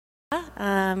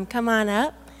come on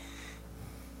up.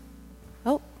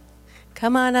 Oh,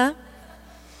 come on up.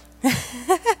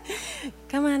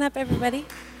 Come on up, everybody.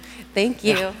 Thank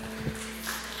you. Yeah.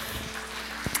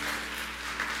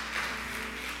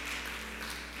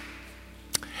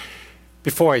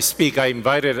 Before I speak, I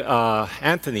invited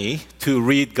Anthony to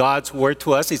read God's word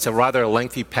to us. It's a rather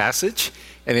lengthy passage,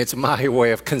 and it's my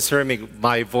way of conserving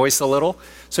my voice a little.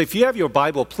 So if you have your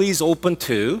Bible, please open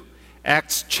to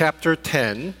Acts chapter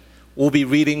 10. We'll be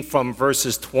reading from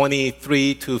verses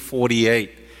 23 to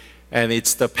 48. And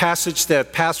it's the passage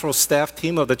that pastoral staff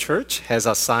team of the church has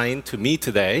assigned to me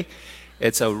today.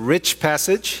 It's a rich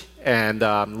passage, and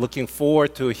I'm looking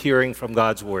forward to hearing from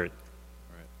God's word.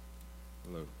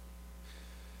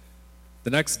 The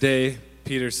next day,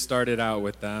 Peter started out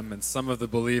with them, and some of the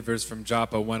believers from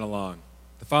Joppa went along.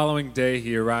 The following day,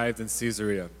 he arrived in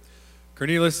Caesarea.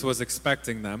 Cornelius was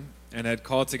expecting them and had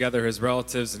called together his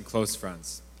relatives and close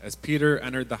friends. As Peter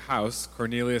entered the house,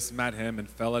 Cornelius met him and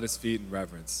fell at his feet in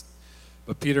reverence.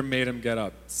 But Peter made him get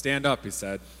up. "Stand up," he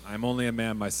said. "I am only a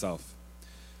man myself."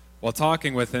 While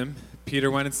talking with him,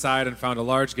 Peter went inside and found a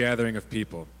large gathering of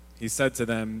people. He said to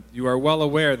them, "You are well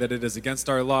aware that it is against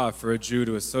our law for a Jew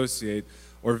to associate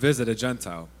or visit a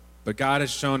Gentile. But God has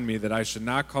shown me that I should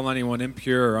not call anyone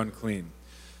impure or unclean.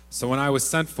 So when I was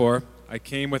sent for, I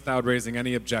came without raising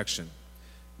any objection.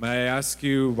 May I ask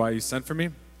you why you sent for me?"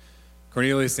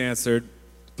 Cornelius answered,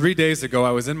 3 days ago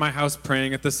I was in my house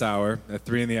praying at this hour, at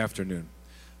 3 p.m.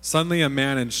 Suddenly a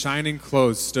man in shining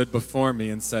clothes stood before me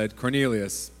and said,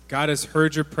 "Cornelius, God has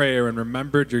heard your prayer and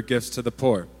remembered your gifts to the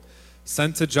poor.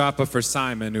 Send to Joppa for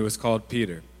Simon, who is called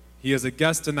Peter. He is a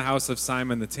guest in the house of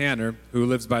Simon the tanner, who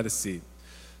lives by the sea.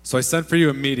 So I sent for you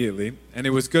immediately, and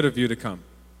it was good of you to come.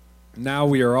 Now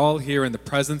we are all here in the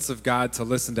presence of God to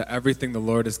listen to everything the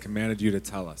Lord has commanded you to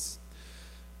tell us."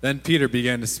 Then Peter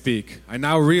began to speak. "I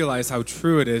now realize how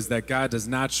true it is that God does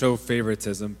not show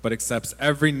favoritism, but accepts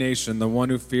every nation, the one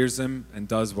who fears him and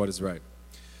does what is right.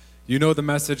 You know the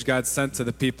message God sent to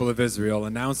the people of Israel,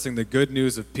 announcing the good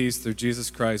news of peace through Jesus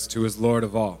Christ, who is Lord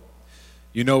of all.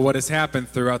 You know what has happened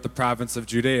throughout the province of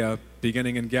Judea,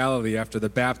 beginning in Galilee after the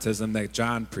baptism that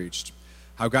John preached,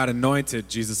 how God anointed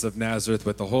Jesus of Nazareth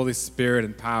with the Holy Spirit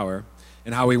and power,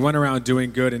 and how he went around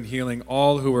doing good and healing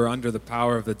all who were under the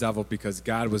power of the devil because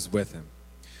God was with him.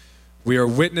 We are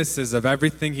witnesses of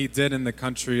everything he did in the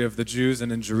country of the Jews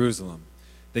and in Jerusalem.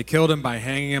 They killed him by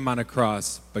hanging him on a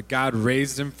cross, but God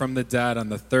raised him from the dead on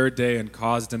the third day and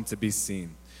caused him to be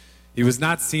seen. He was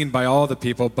not seen by all the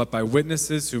people, but by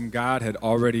witnesses whom God had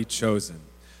already chosen,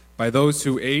 by those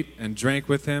who ate and drank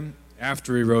with him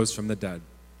after he rose from the dead.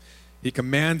 He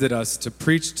commanded us to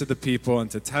preach to the people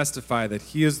and to testify that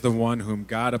he is the one whom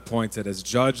God appointed as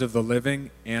judge of the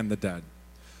living and the dead.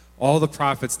 All the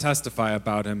prophets testify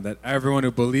about him that everyone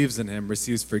who believes in him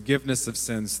receives forgiveness of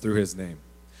sins through his name."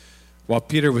 While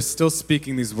Peter was still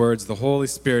speaking these words, the Holy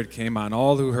Spirit came on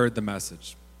all who heard the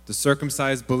message. The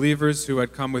circumcised believers who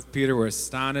had come with Peter were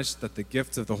astonished that the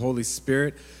gift of the Holy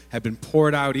Spirit had been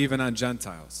poured out even on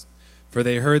Gentiles, for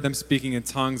they heard them speaking in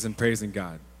tongues and praising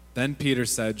God. Then Peter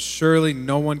said, "Surely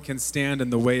no one can stand in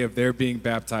the way of their being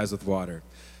baptized with water.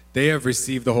 They have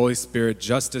received the Holy Spirit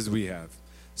just as we have."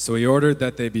 So he ordered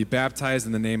that they be baptized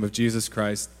in the name of Jesus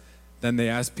Christ. Then they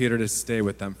asked Peter to stay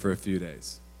with them for a few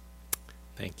days.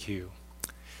 Thank you.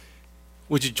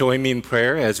 Would you join me in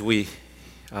prayer as we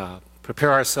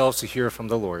prepare ourselves to hear from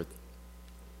the Lord?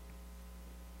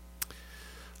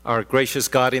 Our gracious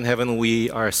God in heaven, we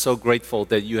are so grateful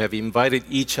that you have invited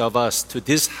each of us to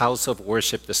this house of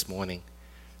worship this morning,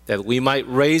 that we might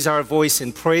raise our voice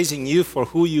in praising you for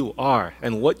who you are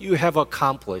and what you have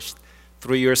accomplished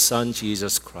through your Son,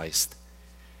 Jesus Christ.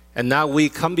 And now we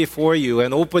come before you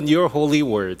and open your holy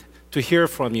word to hear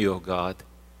from you, O God.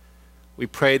 We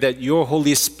pray that your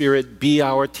Holy Spirit be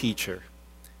our teacher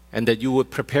and that you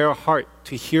would prepare our heart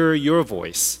to hear your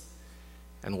voice.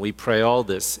 And we pray all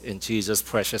this in Jesus'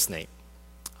 precious name.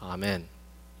 Amen.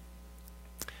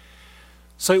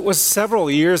 So it was several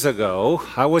years ago,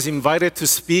 I was invited to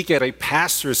speak at a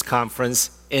pastor's conference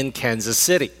in Kansas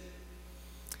City.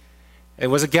 It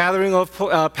was a gathering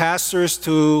of pastors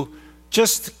to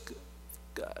just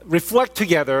reflect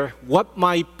together what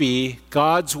might be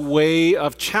God's way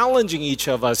of challenging each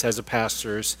of us as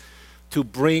pastors to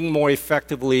bring more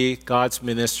effectively God's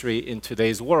ministry in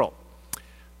today's world.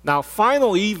 Now,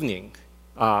 final evening,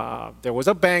 there was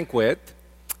a banquet,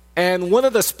 and one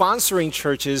of the sponsoring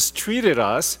churches treated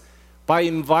us by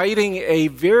inviting a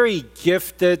very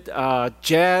gifted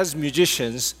jazz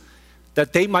musicians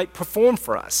that they might perform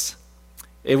for us.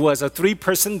 It was a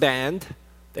 3-person band.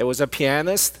 There was a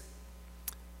pianist,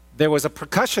 there was a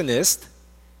percussionist,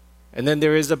 And then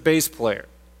there is a bass player.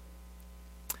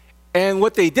 And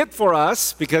what they did for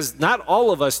us, because not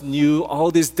all of us knew all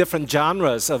these different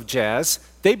genres of jazz,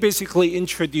 they basically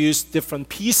introduced different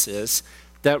pieces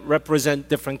that represent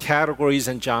different categories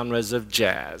and genres of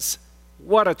jazz.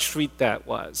 What a treat that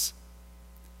was.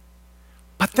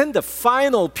 But then the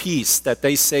final piece that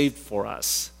they saved for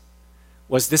us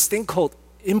was this thing called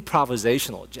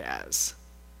improvisational jazz.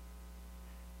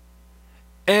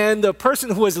 And the person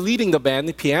who was leading the band,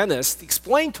 the pianist,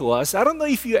 explained to us, I don't know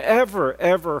if you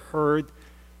ever heard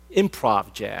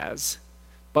improv jazz,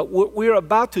 but what we're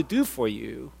about to do for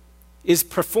you is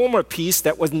perform a piece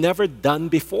that was never done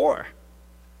before.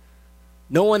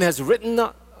 No one has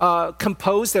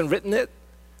composed and written it.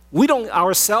 We don't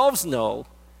ourselves know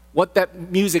what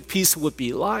that music piece would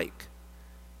be like.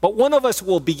 But one of us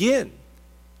will begin,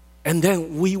 and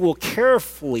then we will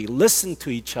carefully listen to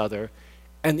each other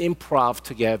and improv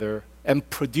together and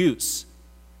produce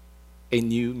a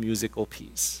new musical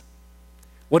piece.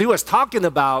 What he was talking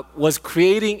about was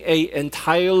creating an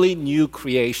entirely new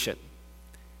creation.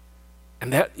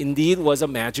 And that indeed was a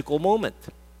magical moment.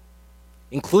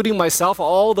 Including myself,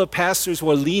 all the pastors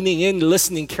were leaning in,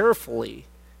 listening carefully.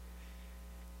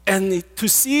 And to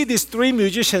see these three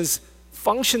musicians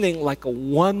functioning like a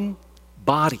one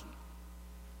body.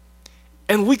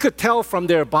 And we could tell from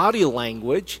their body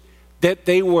language that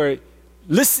they were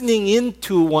listening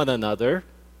into one another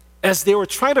as they were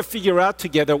trying to figure out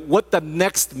together what the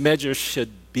next measure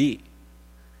should be.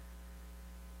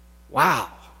 Wow.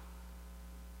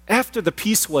 After the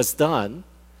piece was done,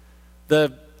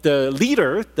 the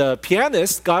leader, the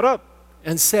pianist, got up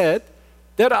and said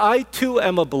that I too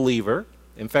am a believer.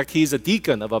 In fact, he's a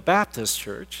deacon of a Baptist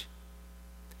church.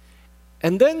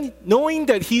 And then, knowing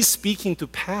that he's speaking to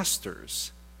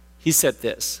pastors, he said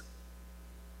this.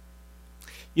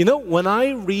 You know, when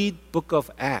I read Book of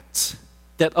Acts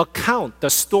that account the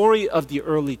story of the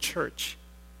early church,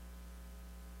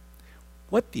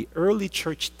 what the early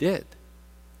church did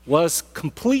was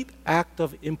complete act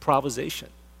of improvisation.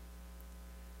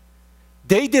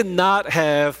 They did not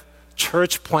have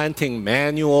church planting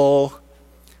manual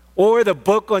or the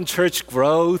book on church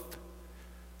growth.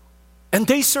 And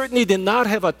they certainly did not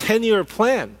have a 10-year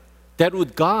plan that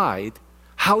would guide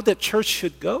how the church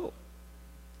should go.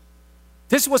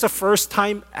 This was a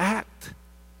first-time act.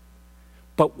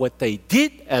 But what they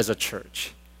did as a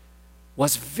church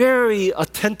was very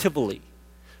attentively,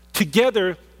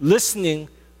 together listening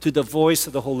to the voice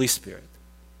of the Holy Spirit.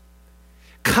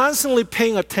 Constantly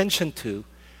paying attention to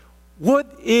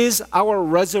what is our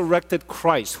resurrected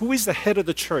Christ, who is the head of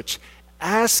the church,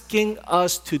 asking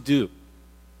us to do.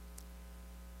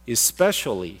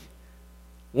 Especially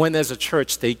when as a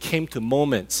church they came to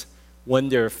moments when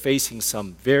they're facing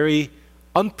some very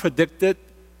unpredicted,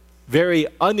 very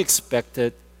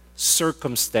unexpected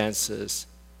circumstances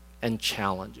and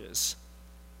challenges.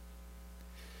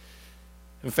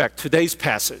 In fact, today's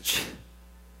passage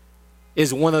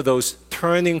is one of those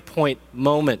turning point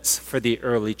moments for the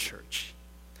early church.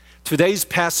 Today's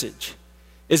passage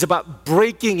is about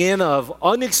breaking in of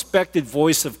unexpected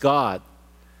voice of God,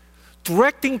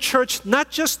 directing church not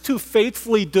just to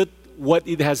faithfully do what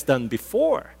it has done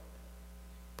before,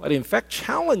 but in fact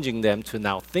challenging them to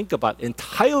now think about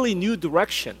entirely new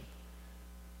direction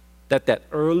that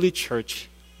early church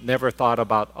never thought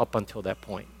about up until that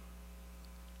point.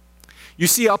 You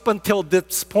see, up until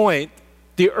this point,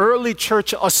 the early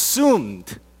church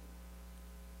assumed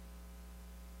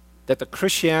that the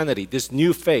Christianity, this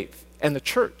new faith, and the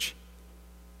church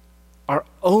are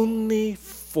only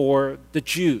for the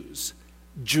Jews,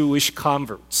 Jewish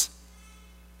converts.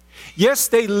 Yes,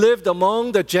 they lived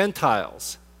among the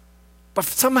Gentiles, but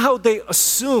somehow they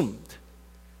assumed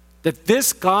that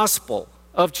this gospel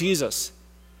of Jesus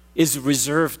is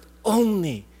reserved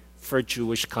only for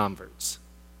Jewish converts.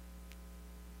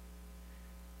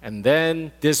 And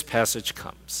then this passage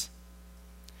comes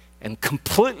and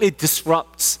completely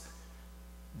disrupts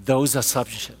those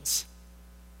assumptions.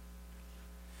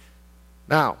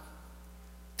 Now,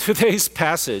 today's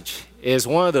passage is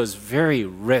one of those very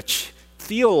rich,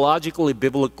 theologically,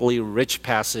 biblically rich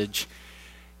passage.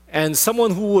 And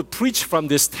someone who would preach from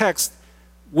this text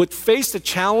would face the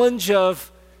challenge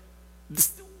of,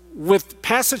 with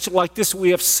passage like this, we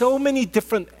have so many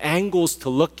different angles to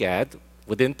look at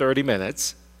within 30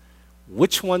 minutes.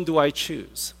 Which one do I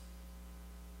choose?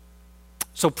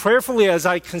 So prayerfully, as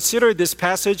I consider this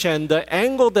passage, and the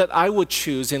angle that I would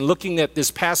choose in looking at this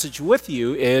passage with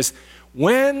you is,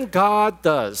 when God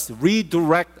does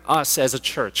redirect us as a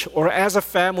church or as a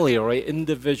family or an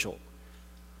individual,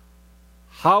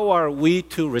 how are we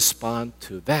to respond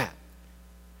to that?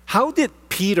 How did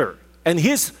Peter and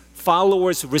his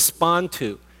followers respond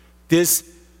to this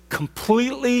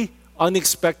completely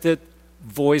unexpected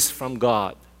voice from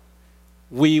God?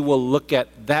 We will look at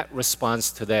that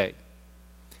response today.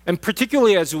 And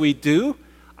particularly as we do,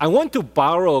 I want to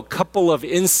borrow a couple of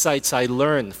insights I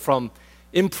learned from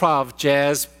improv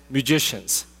jazz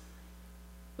musicians.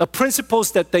 The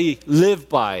principles that they live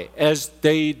by as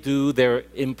they do their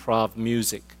improv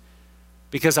music.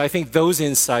 Because I think those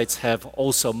insights have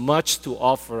also much to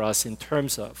offer us in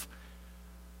terms of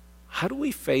how do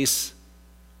we face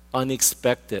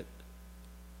unexpected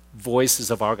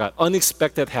voices of our God,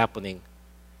 unexpected happening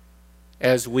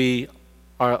as we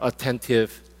are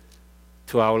attentive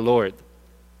to our Lord.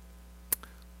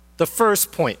 The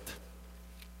first point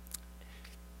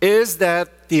is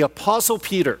that the Apostle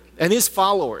Peter and his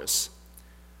followers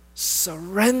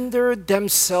surrendered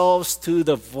themselves to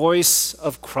the voice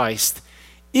of Christ,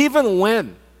 even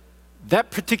when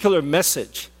that particular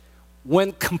message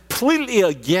went completely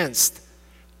against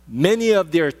many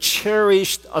of their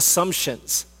cherished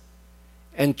assumptions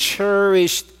and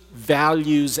cherished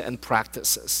values and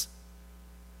practices.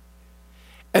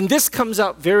 And this comes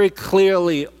out very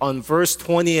clearly on verse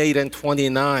 28 and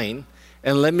 29.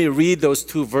 And let me read those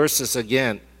two verses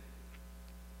again.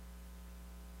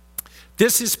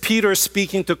 This is Peter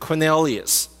speaking to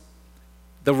Cornelius,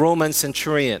 the Roman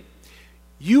centurion.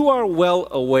 You are well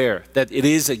aware that it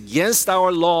is against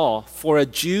our law for a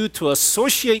Jew to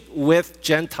associate with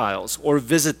Gentiles or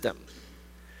visit them.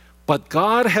 But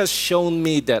God has shown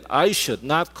me that I should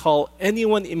not call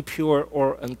anyone impure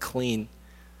or unclean.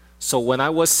 So when I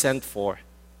was sent for,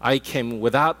 I came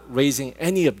without raising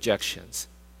any objections.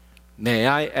 May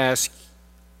I ask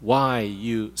why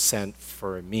you sent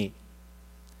for me?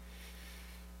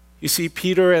 You see,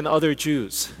 Peter and other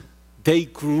Jews, they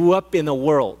grew up in a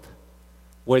world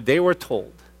where they were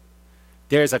told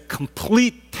there's a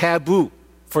complete taboo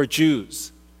for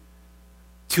Jews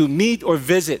to meet or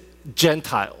visit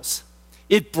Gentiles.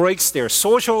 It breaks their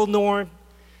social norm,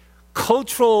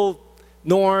 cultural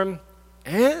norm,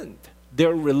 and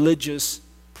their religious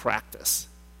practice.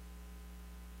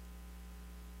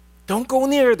 Don't go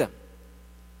near them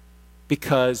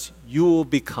because you will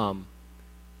become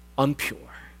impure,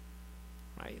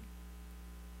 right?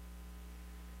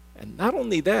 And not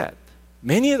only that,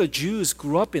 many of the Jews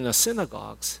grew up in the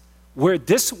synagogues where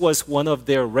this was one of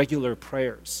their regular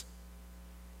prayers.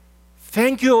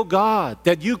 Thank you, O God,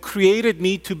 that you created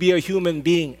me to be a human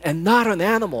being and not an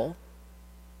animal.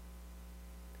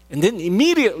 And then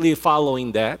immediately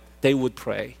following that, they would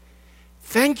pray,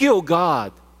 thank you, O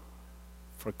God,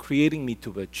 for creating me to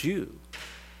be a Jew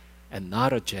and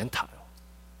not a Gentile.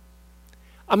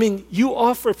 I mean, you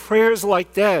offer prayers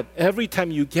like that every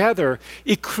time you gather.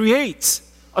 It creates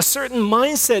a certain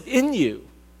mindset in you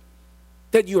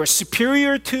that you are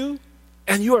superior to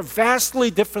and you are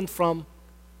vastly different from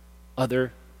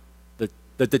the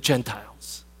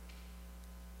Gentiles.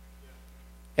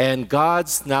 And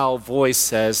God's now voice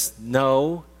says,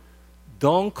 no,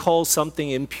 don't call something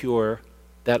impure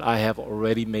that I have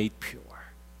already made pure.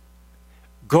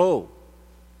 Go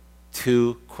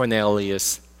to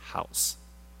Cornelius' house.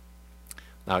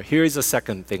 Now, here's the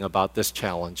second thing about this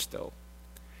challenge, though.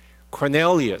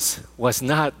 Cornelius was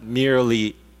not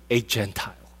merely a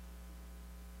Gentile.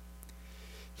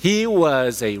 He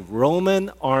was a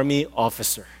Roman army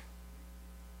officer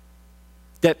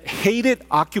that hated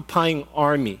occupying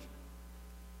army.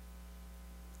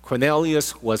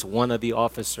 Cornelius was one of the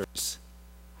officers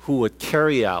who would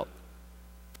carry out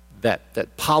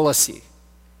that policy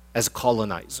as a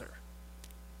colonizer.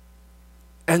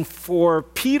 And for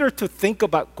Peter to think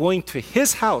about going to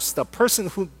his house, the person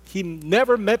who he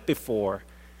never met before,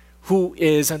 who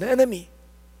is an enemy.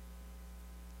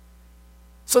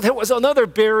 So there was another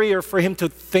barrier for him to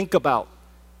think about.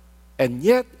 And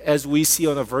yet, as we see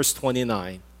on verse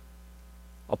 29,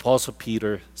 Apostle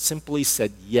Peter simply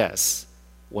said yes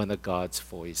when a God's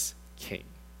voice came.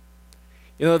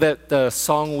 You know that the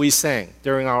song we sang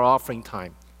during our offering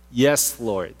time, Yes,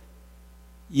 Lord,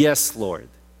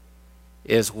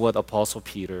 is what Apostle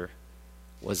Peter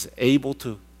was able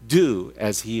to do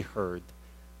as he heard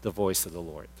the voice of the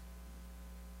Lord.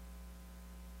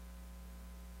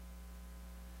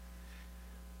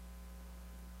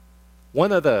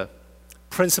 One of the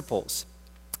principles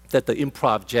that the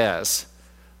improv jazz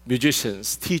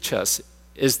musicians teach us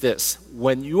is this.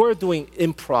 When you are doing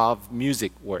improv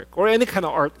music work or any kind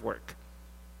of artwork,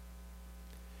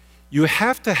 you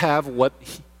have to have what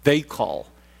they call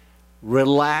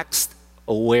relaxed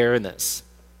awareness.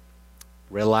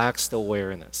 Relaxed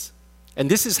awareness.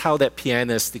 And this is how that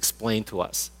pianist explained to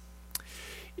us.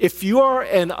 If you are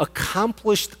an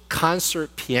accomplished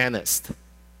concert pianist,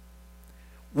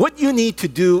 what you need to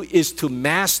do is to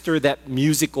master that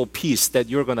musical piece that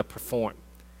you're going to perform.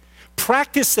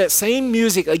 Practice that same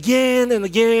music again and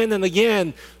again and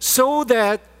again so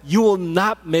that you will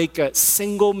not make a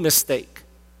single mistake.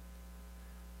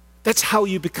 That's how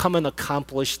you become an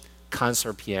accomplished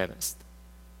concert pianist.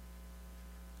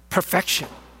 Perfection.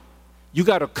 You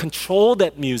got to control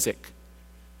that music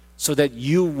so that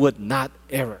you would not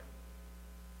err.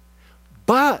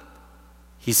 But,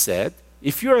 he said,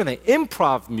 if you're an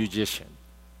improv musician,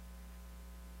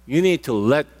 you need to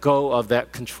let go of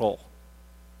that control.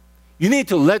 You need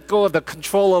to let go of the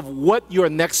control of what your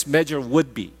next measure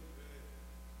would be.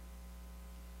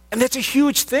 And that's a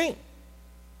huge thing.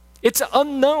 It's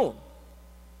unknown.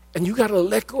 And you got to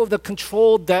let go of the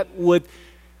control that would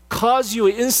cause you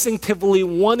instinctively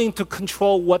wanting to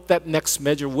control what that next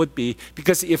measure would be.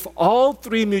 Because if all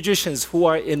three musicians who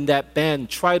are in that band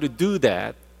try to do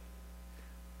that,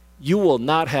 you will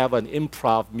not have an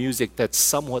improv music that's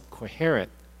somewhat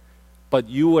coherent, but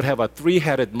you would have a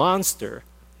three-headed monster,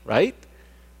 right?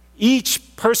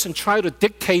 Each person try to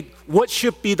dictate what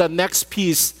should be the next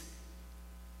piece,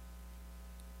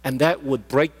 and that would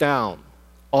break down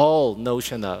all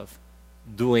notion of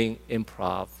doing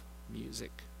improv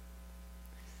music.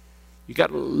 You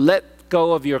got to let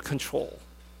go of your control.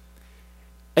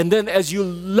 And then as you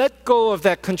let go of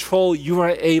that control, you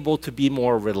are able to be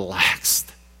more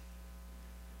relaxed.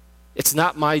 It's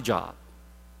not my job.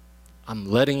 I'm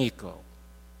letting it go.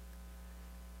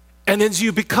 And as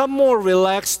you become more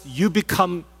relaxed, you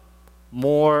become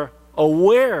more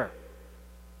aware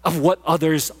of what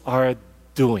others are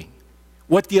doing,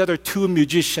 what the other two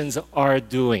musicians are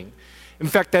doing. In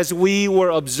fact, as we were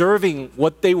observing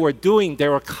what they were doing, they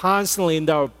were constantly in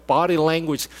their body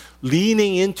language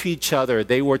leaning into each other.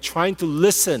 They were trying to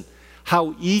listen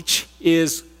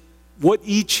what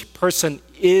each person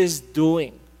is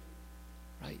doing.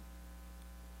 Right?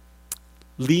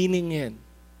 Leaning in,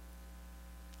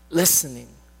 listening,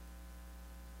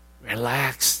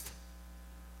 relaxed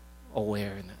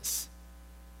awareness.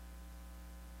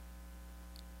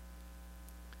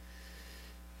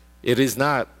 It is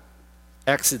not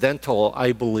accidental,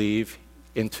 I believe,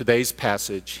 in today's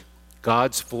passage,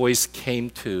 God's voice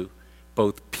came to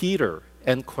both Peter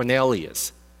and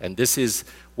Cornelius. And this is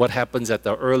what happens at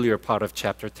the earlier part of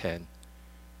chapter 10.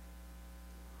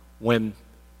 When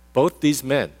both these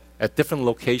men at different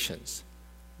locations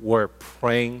were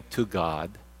praying to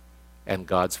God, and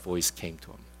God's voice came to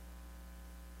them.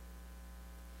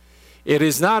 It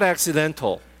is not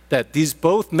accidental that these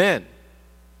both men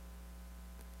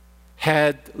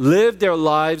had lived their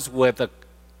lives with a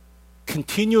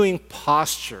continuing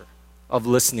posture of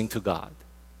listening to God.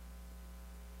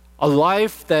 A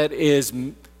life that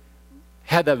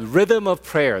had a rhythm of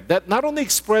prayer that not only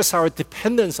expressed our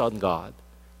dependence on God,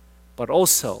 but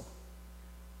also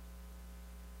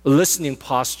a listening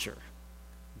posture.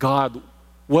 God,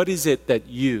 what is it that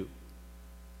you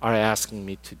are asking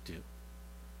me to do?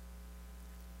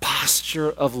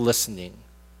 Posture of listening.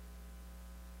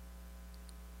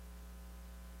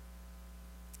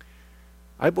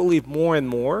 I believe more and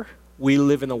more we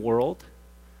live in a world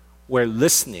where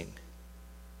listening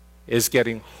is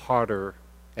getting harder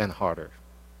and harder.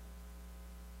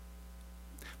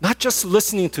 Not just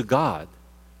listening to God,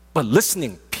 but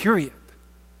listening, period.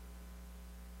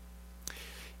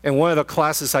 In one of the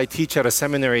classes I teach at a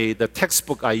seminary, the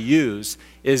textbook I use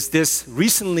is this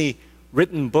recently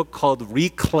written book called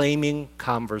Reclaiming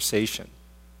Conversation.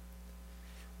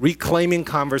 Reclaiming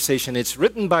Conversation. It's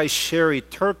written by Sherry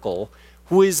Turkle,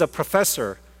 who is a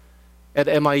professor at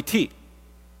MIT.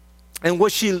 And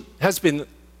what she has been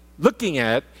looking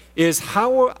at is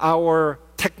how our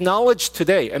technology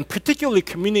today, and particularly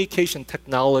communication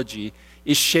technology,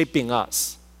 is shaping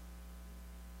us.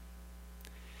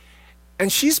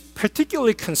 And she's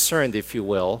particularly concerned, if you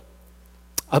will,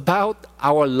 about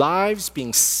our lives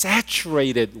being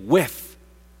saturated with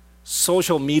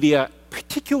social media,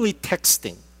 particularly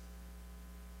texting.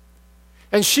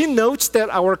 And she notes that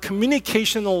our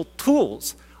communicational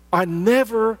tools are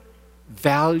never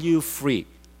value-free.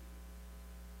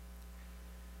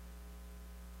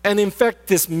 And in fact,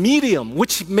 this medium,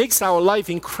 which makes our life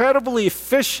incredibly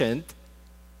efficient,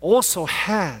 also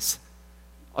has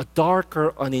a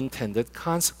darker unintended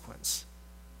consequence.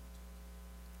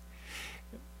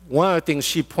 One of the things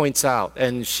she points out,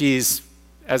 and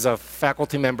as a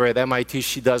faculty member at MIT,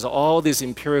 she does all these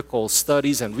empirical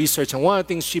studies and research, and one of the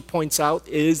things she points out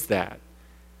is that,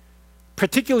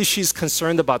 particularly she's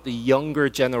concerned about the younger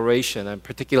generation, and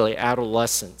particularly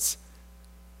adolescents,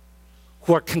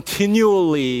 who are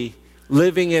continually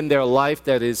living in their life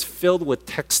that is filled with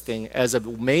texting as a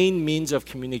main means of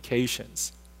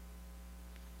communications.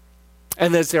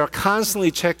 and as they're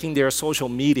constantly checking their social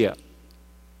media,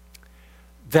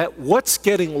 that what's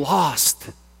getting lost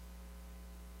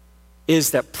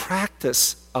is that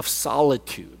practice of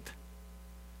solitude.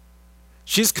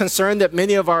 She's concerned that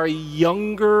many of our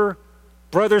younger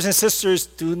brothers and sisters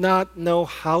do not know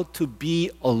how to be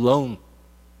alone.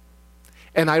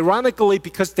 And ironically,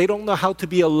 because they don't know how to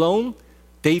be alone,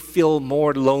 they feel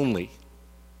more lonely.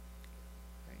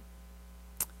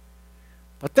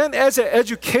 But then as an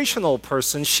educational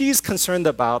person, she's concerned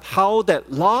about how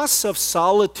that loss of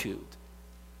solitude,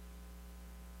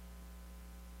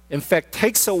 in fact,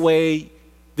 takes away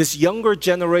this younger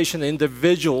generation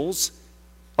individuals'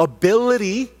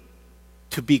 ability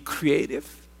to be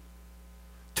creative,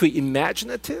 to be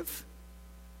imaginative,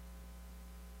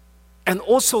 and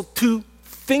also to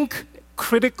think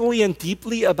critically and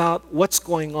deeply about what's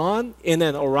going on in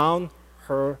and around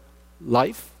her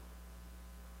life.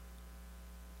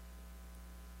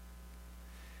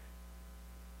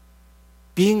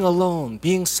 Being alone,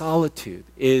 being solitude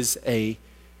is a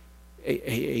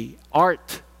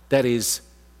art that is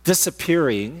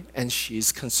disappearing, and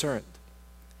she's concerned.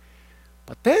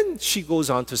 But then she goes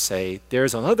on to say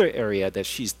there's another area that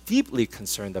she's deeply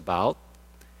concerned about,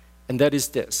 and that is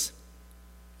this.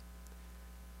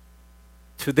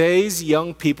 Today's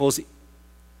young people's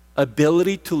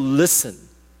ability to listen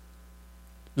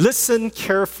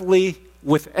carefully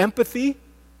with empathy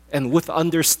and with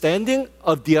understanding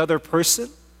of the other person,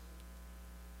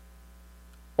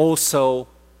 also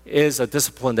is a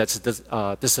discipline that's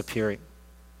disappearing.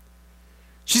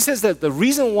 She says that the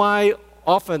reason why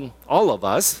often all of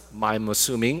us, I'm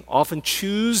assuming, often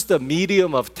choose the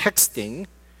medium of texting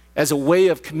as a way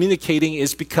of communicating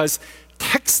is because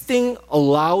texting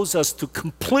allows us to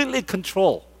completely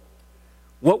control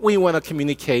what we want to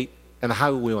communicate and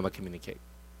how we want to communicate.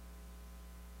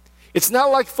 It's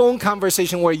not like phone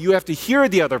conversation where you have to hear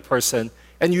the other person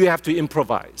and you have to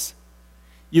improvise.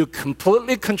 You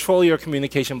completely control your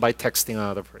communication by texting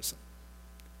another person.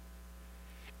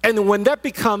 And when that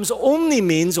becomes only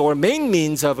means or main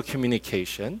means of a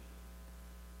communication,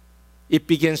 it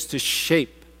begins to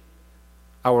shape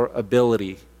our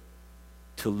ability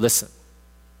to listen.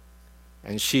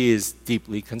 And she is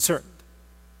deeply concerned.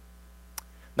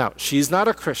 Now, she's not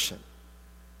a Christian,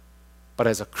 but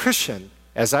as a Christian,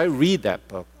 as I read that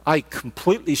book, I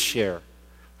completely share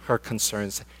her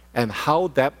concerns and how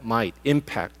that might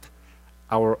impact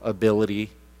our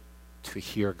ability to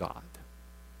hear God.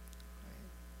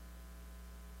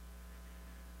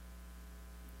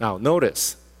 Now,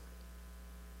 notice,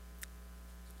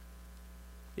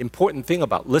 important thing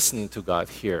about listening to God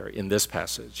here in this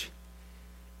passage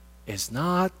is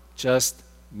not just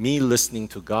me listening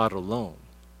to God alone,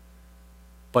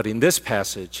 but in this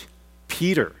passage,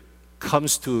 Peter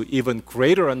comes to even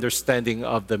greater understanding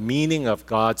of the meaning of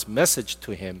God's message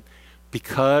to him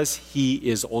because he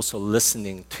is also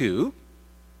listening to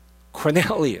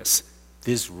Cornelius,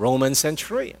 this Roman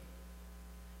centurion.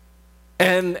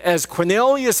 And as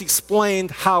Cornelius explained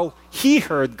how he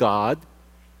heard God,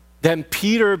 then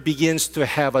Peter begins to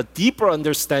have a deeper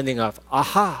understanding of,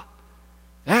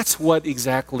 that's what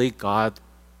exactly God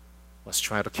was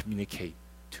trying to communicate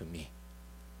to me.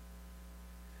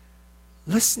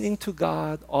 Listening to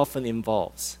God often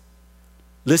involves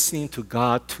listening to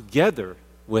God together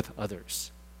with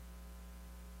others.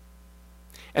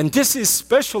 And this is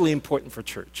especially important for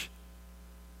church.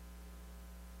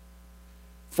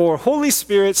 For Holy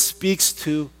Spirit speaks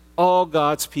to all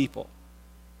God's people.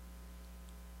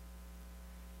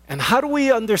 And how do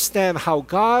we understand how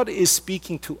God is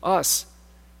speaking to us?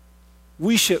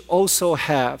 We should also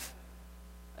have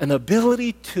an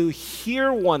ability to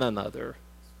hear one another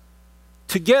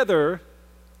together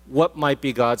what might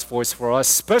be God's voice for us,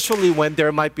 especially when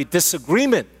there might be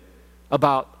disagreement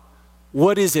about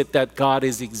what is it that God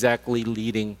is exactly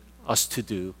leading us to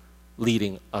do,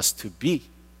 leading us to be.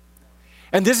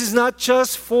 And this is not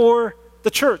just for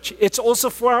the church, it's also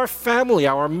for our family,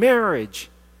 our marriage.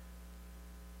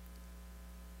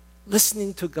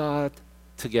 Listening to God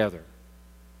together.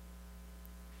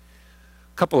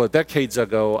 A couple of decades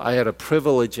ago, I had a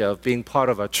privilege of being part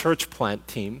of a church plant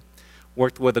team,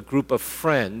 worked with a group of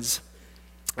friends,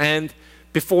 and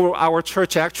before our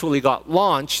church actually got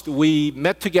launched, we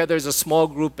met together as a small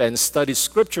group and studied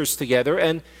scriptures together,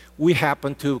 and we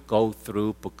happened to go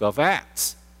through Book of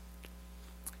Acts.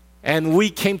 And we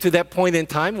came to that point in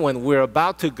time when we're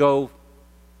about to go,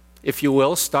 if you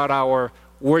will, start our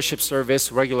worship service,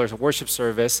 regular worship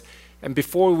service. And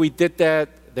before we did that,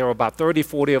 there were about 30,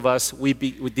 40 of us, we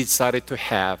decided to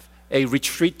have a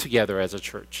retreat together as a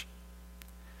church.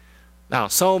 Now,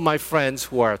 some of my friends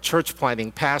who are church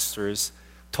planting pastors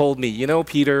told me,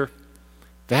 Peter,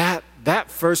 that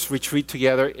first retreat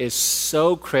together is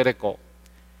so critical.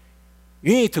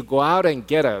 You need to go out and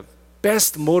get a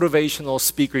best motivational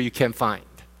speaker you can find.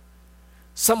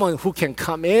 Someone who can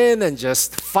come in and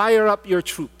just fire up your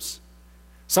troops.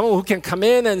 Someone who can come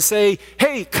in and say,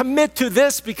 hey, commit to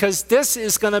this because this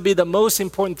is going to be the most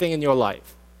important thing in your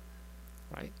life.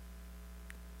 Right?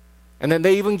 And then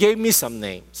they even gave me some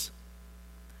names.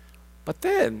 But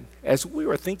then, as we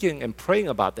were thinking and praying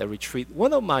about that retreat,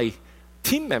 one of my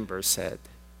team members said,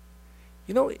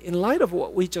 in light of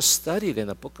what we just studied in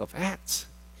the book of Acts,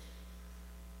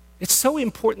 it's so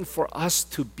important for us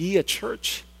to be a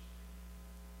church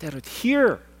that would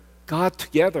hear God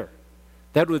together,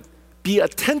 that would be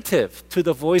attentive to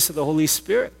the voice of the Holy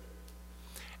Spirit.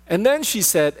 And then she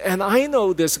said, and I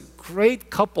know this great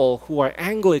couple who are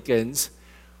Anglicans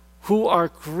who are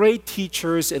great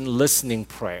teachers in listening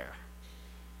prayer.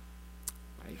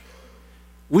 Right?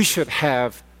 We should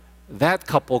have that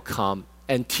couple come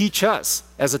and teach us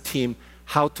as a team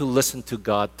how to listen to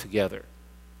God together.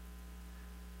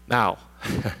 Now,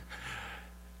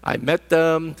 I met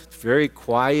them, very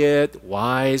quiet,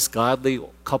 wise, godly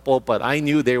couple, but I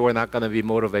knew they were not going to be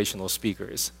motivational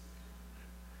speakers.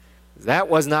 That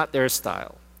was not their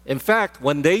style. In fact,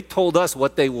 when they told us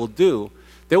what they will do,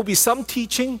 there will be some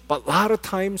teaching, but a lot of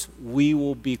times we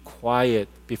will be quiet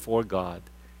before God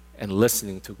and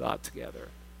listening to God together.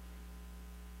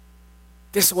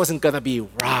 This wasn't going to be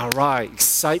rah-rah,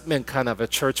 excitement kind of a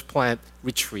church plant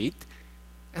retreat,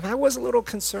 and I was a little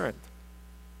concerned.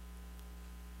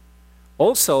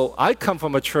 Also, I come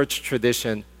from a church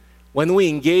tradition. When we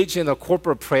engage in a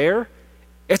corporate prayer,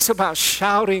 it's about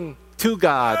shouting to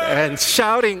God and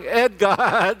shouting at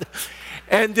God.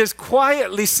 And just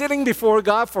quietly sitting before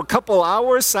God for a couple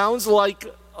hours sounds like,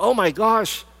 oh my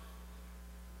gosh,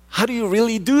 how do you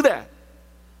really do that?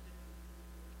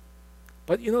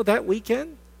 But that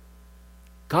weekend,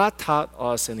 God taught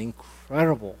us an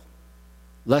incredible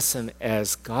lesson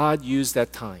as God used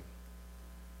that time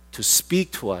to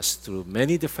speak to us through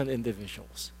many different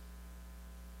individuals.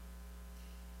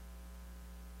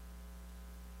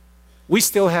 We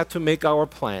still have to make our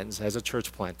plans as a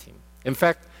church plant team. In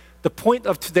fact, the point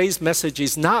of today's message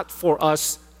is not for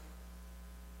us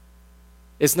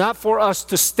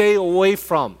to stay away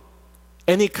from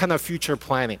any kind of future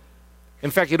planning.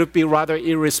 In fact, it would be rather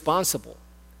irresponsible.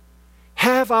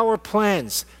 Have our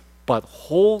plans, but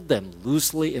hold them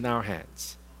loosely in our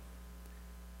hands.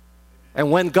 And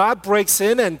when God breaks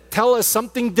in and tells us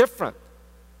something different,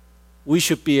 we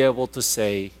should be able to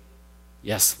say,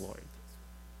 yes, Lord.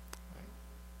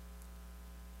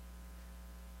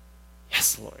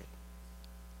 Yes, Lord.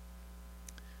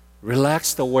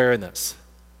 Relaxed awareness,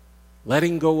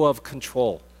 letting go of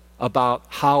control about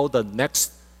how the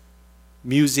next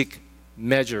music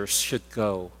measures should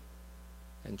go,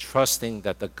 and trusting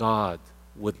that the God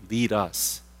would lead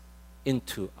us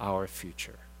into our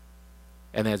future.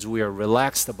 And as we are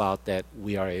relaxed about that,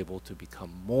 we are able to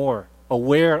become more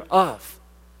aware of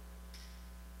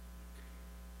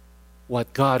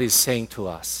what God is saying to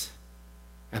us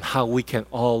and how we can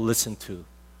all listen to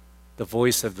the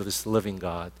voice of this living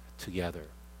God together.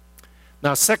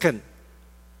 Now, second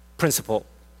principle,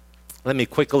 let me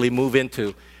quickly move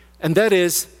into, and that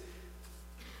is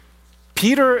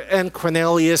Peter and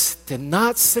Cornelius did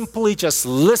not simply just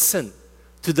listen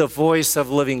to the voice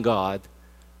of living God,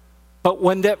 but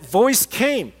when that voice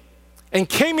came, and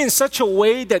came in such a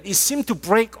way that it seemed to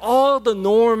break all the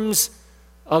norms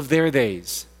of their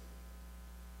days,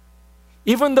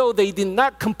 even though they did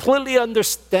not completely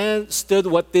understood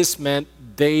what this meant,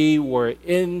 they were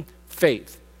in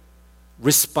faith,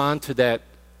 respond to that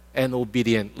and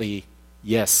obediently,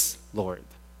 yes, Lord.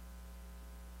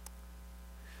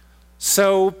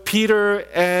 So Peter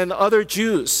and other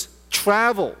Jews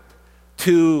traveled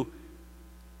to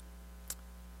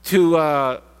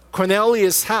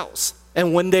Cornelius' house.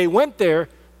 And when they went there,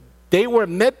 they were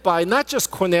met by not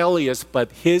just Cornelius,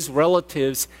 but his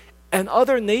relatives and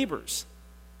other neighbors.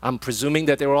 I'm presuming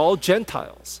that they were all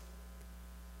Gentiles.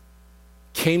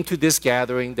 Came to this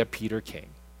gathering that Peter came.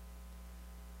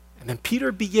 And then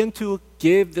Peter began to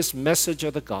give this message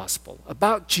of the gospel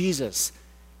about Jesus,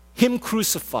 Him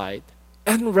crucified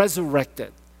and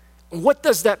resurrected. What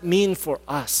does that mean for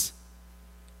us?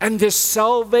 And this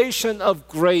salvation of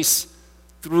grace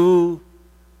through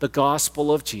the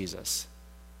gospel of Jesus.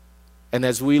 And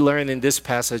as we learn in this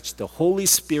passage, the Holy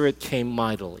Spirit came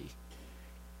mightily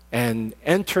and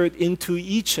entered into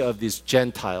each of these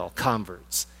Gentile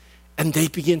converts. And they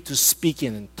begin to speak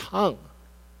in tongue.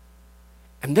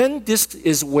 And then this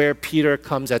is where Peter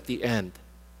comes at the end.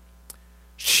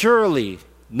 Surely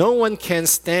no one can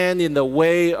stand in the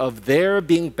way of their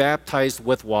being baptized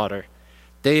with water.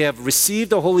 They have received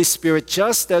the Holy Spirit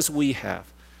just as we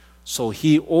have. So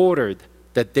he ordered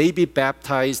that they be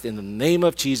baptized in the name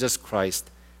of Jesus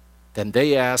Christ. Then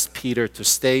they asked Peter to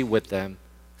stay with them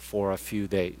for a few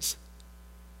days.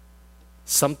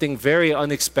 Something very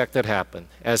unexpected happened.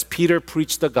 As Peter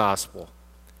preached the gospel,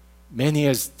 many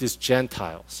of these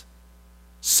Gentiles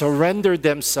surrendered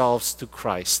themselves to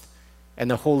Christ, and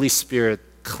the Holy Spirit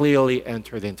clearly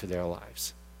entered into their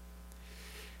lives.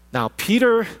 Now,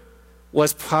 Peter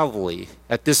was probably,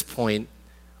 at this point,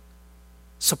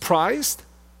 surprised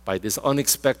by this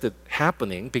unexpected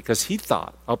happening because he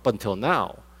thought, up until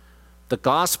now, the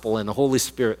gospel and the Holy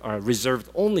Spirit are reserved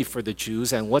only for the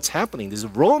Jews, and what's happening? These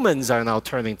Romans are now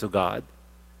turning to God.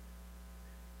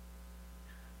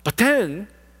 But then,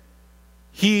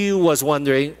 he was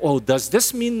wondering, oh, does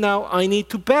this mean now I need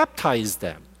to baptize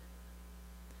them?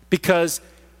 Because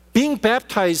being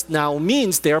baptized now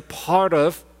means they're part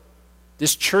of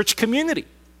this church community.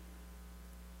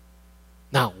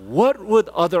 Now, what would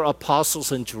other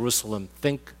apostles in Jerusalem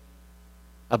think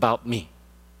about me?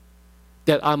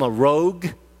 That I'm a rogue?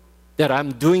 That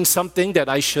I'm doing something that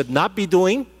I should not be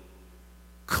doing?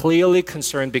 Clearly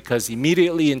concerned, because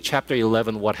immediately in chapter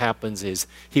 11, what happens is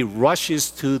he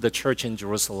rushes to the church in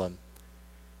Jerusalem.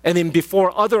 And then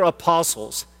before other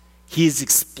apostles, he's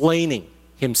explaining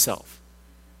himself,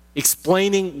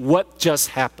 explaining what just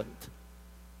happened.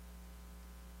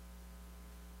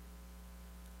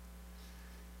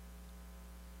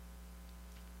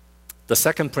 The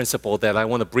second principle that I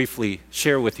want to briefly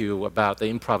share with you about the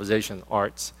improvisation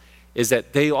arts is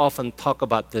that they often talk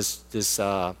about this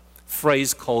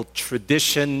phrase called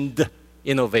traditioned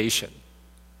innovation.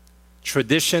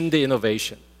 Traditioned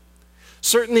innovation.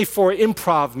 Certainly for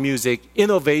improv music,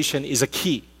 innovation is a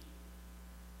key.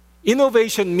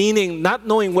 Innovation meaning not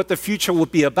knowing what the future will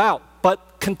be about, but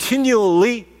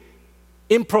continually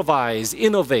improvise,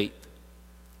 innovate.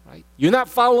 Right? You're not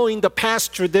following the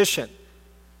past tradition.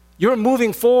 You're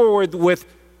moving forward with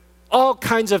all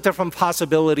kinds of different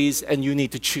possibilities, and you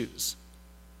need to choose.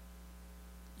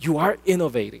 You are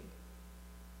innovating.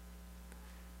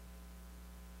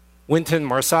 Wynton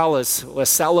Marsalis, a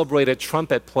celebrated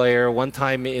trumpet player, one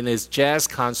time in his jazz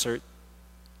concert,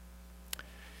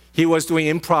 he was doing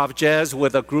improv jazz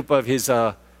with a group of his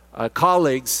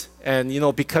colleagues,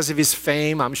 and because of his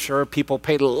fame, I'm sure people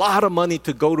paid a lot of money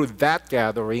to go to that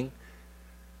gathering.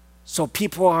 So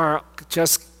people are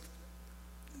just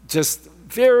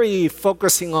very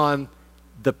focusing on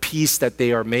the piece that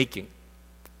they are making.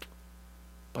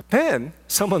 But then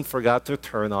someone forgot to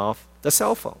turn off the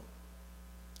cell phone.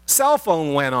 Cell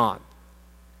phone went on.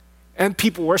 And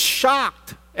people were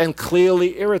shocked and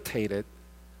clearly irritated.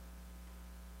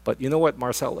 But you know what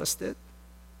Marsalis did?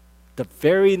 The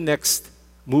very next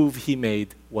move he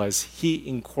made was he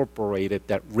incorporated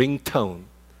that ringtone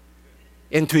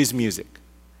into his music,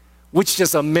 which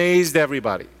just amazed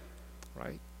everybody,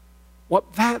 right? Well,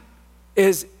 that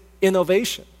is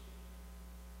innovation.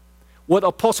 What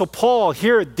Apostle Paul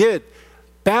here did,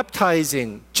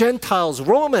 baptizing Gentiles,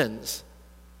 Romans,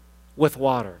 with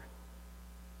water,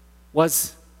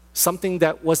 was something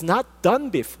that was not done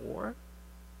before.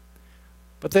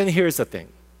 But then here's the thing.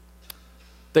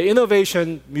 The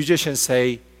innovation musicians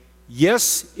say,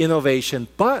 yes, innovation,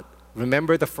 but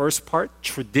remember the first part,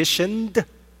 traditioned?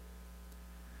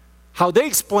 How they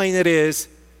explain it is,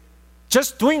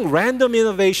 just doing random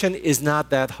innovation is not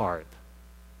that hard.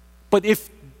 But if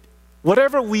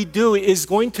whatever we do is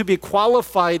going to be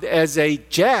qualified as a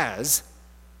jazz,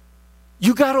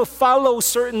 you got to follow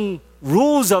certain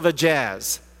rules of a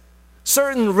jazz,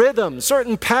 certain rhythm,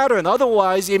 certain pattern.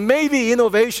 Otherwise, it may be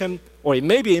innovation or it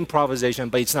may be improvisation,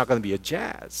 but it's not going to be a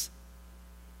jazz.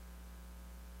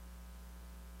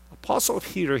 Apostle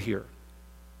Peter here,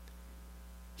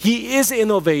 he is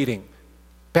innovating,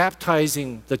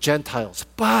 baptizing the Gentiles,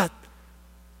 but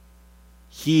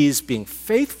he is being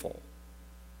faithful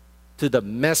to the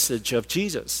message of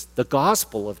Jesus, the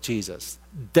gospel of Jesus,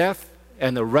 death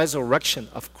and the resurrection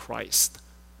of Christ,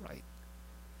 right?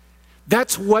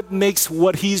 That's what makes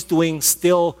what he's doing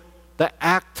still the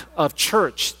act of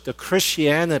church, the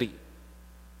Christianity.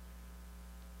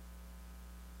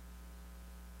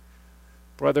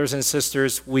 Brothers and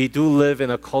sisters, we do live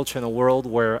in a culture and a world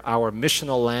where our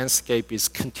missional landscape is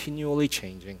continually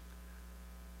changing.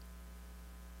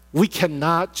 We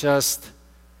cannot just,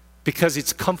 because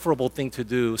it's a comfortable thing to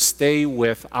do, stay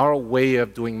with our way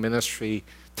of doing ministry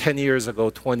 10 years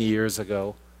ago, 20 years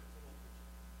ago,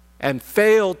 and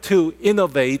fail to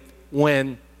innovate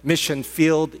when mission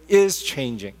field is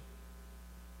changing.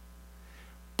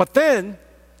 But then,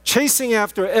 chasing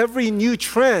after every new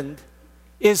trend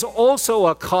is also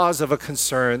a cause of a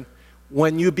concern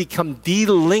when you become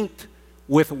de-linked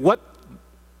with what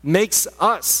makes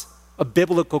us a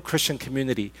biblical Christian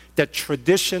community, that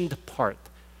traditioned part,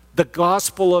 the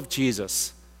gospel of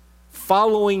Jesus,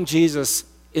 following Jesus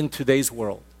in today's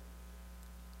world.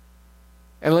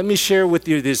 And let me share with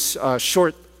you this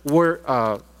short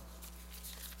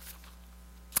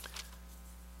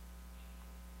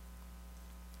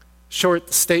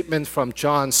statement from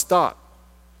John Stott.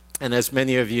 And as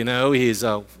many of you know, he's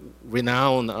a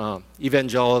renowned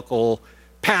evangelical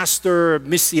pastor,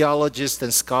 missiologist,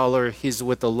 and scholar. He's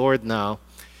with the Lord now.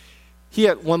 He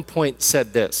at one point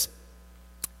said this: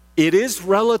 "It is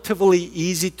relatively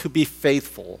easy to be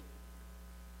faithful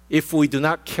if we do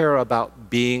not care about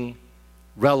being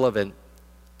relevant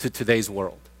to today's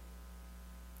world."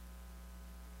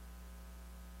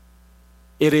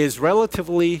 It is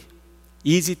relatively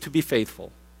easy to be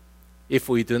faithful if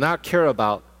we do not care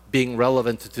about being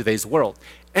relevant to today's world.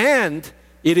 And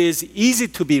it is easy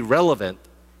to be relevant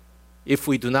if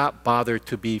we do not bother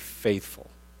to be faithful.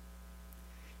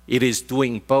 It is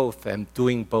doing both, and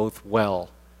doing both well,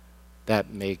 that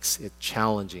makes it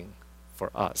challenging for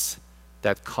us,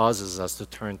 that causes us to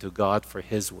turn to God for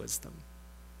His wisdom.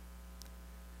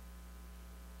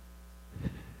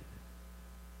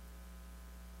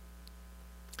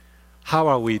 How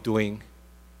are we doing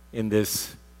in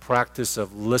this practice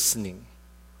of listening?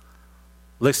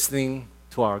 Listening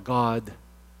to our God,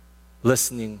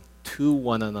 listening to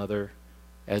one another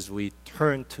as we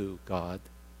turn to God.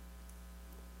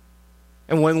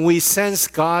 And when we sense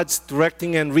God's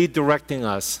directing and redirecting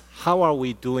us, how are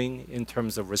we doing in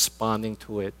terms of responding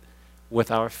to it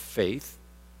with our faith,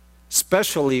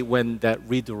 especially when that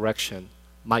redirection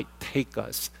might take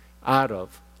us out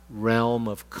of realm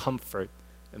of comfort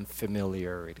and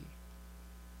familiarity?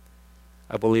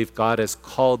 I believe God has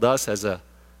called us as a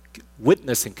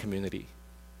witnessing community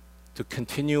to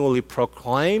continually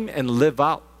proclaim and live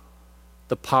out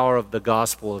the power of the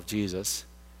gospel of Jesus,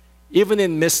 even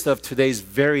in midst of today's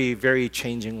very, very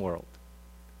changing world.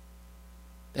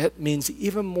 That means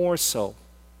even more so,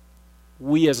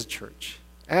 we as a church,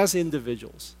 as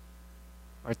individuals,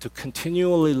 are to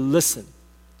continually listen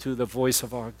to the voice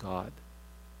of our God,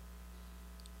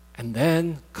 and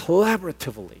then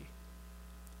collaboratively,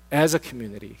 as a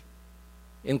community,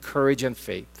 in courage and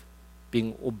faith,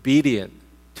 being obedient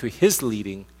to His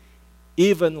leading,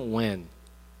 even when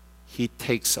He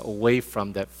takes away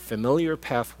from that familiar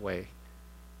pathway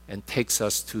and takes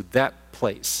us to that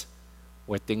place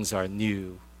where things are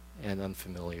new and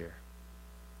unfamiliar.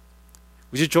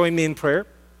 Would you join me in prayer?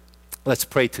 Let's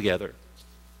pray together.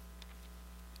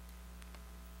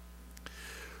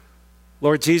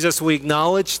 Lord Jesus, we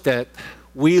acknowledge that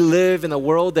we live in a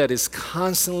world that is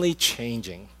constantly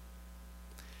changing,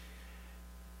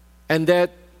 and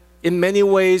that in many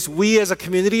ways, we as a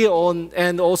community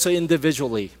and also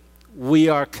individually, we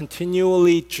are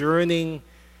continually journeying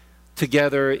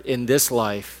together in this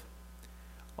life,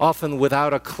 often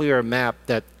without a clear map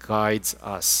that guides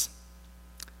us.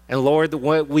 And Lord,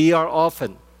 we are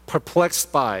often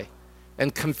perplexed by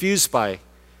and confused by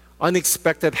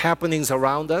unexpected happenings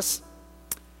around us,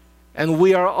 and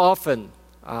we are often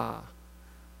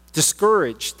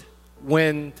discouraged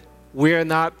when we are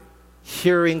not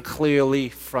hearing clearly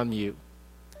from You.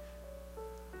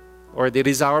 Lord, it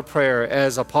is our prayer,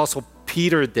 as Apostle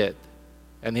Peter did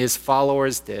and his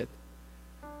followers did,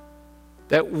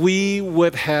 that we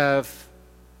would have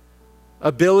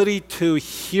ability to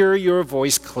hear Your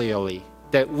voice clearly,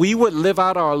 that we would live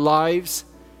out our lives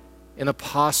in a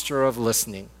posture of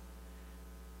listening.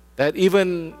 That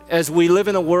even as we live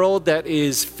in a world that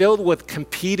is filled with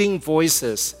competing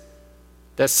voices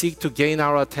that seek to gain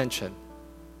our attention,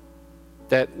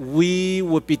 that we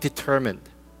would be determined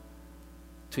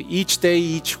to each day,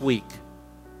 each week,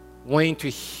 wanting to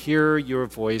hear Your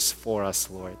voice for us,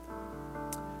 Lord.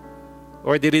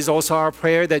 Lord, it is also our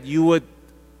prayer that You would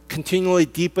continually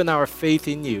deepen our faith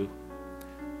in You,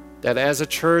 that as a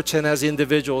church and as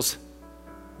individuals,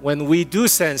 when we do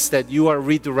sense that You are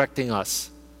redirecting us,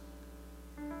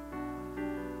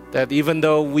 that even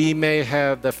though we may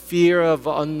have the fear of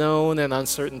unknown and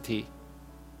uncertainty,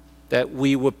 that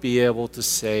we would be able to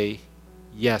say,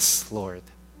 "Yes, Lord."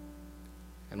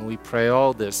 And we pray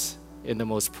all this in the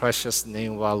most precious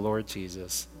name of our Lord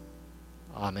Jesus.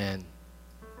 Amen.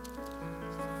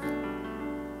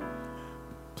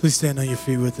 Please stand on your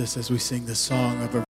feet with us as we sing the song of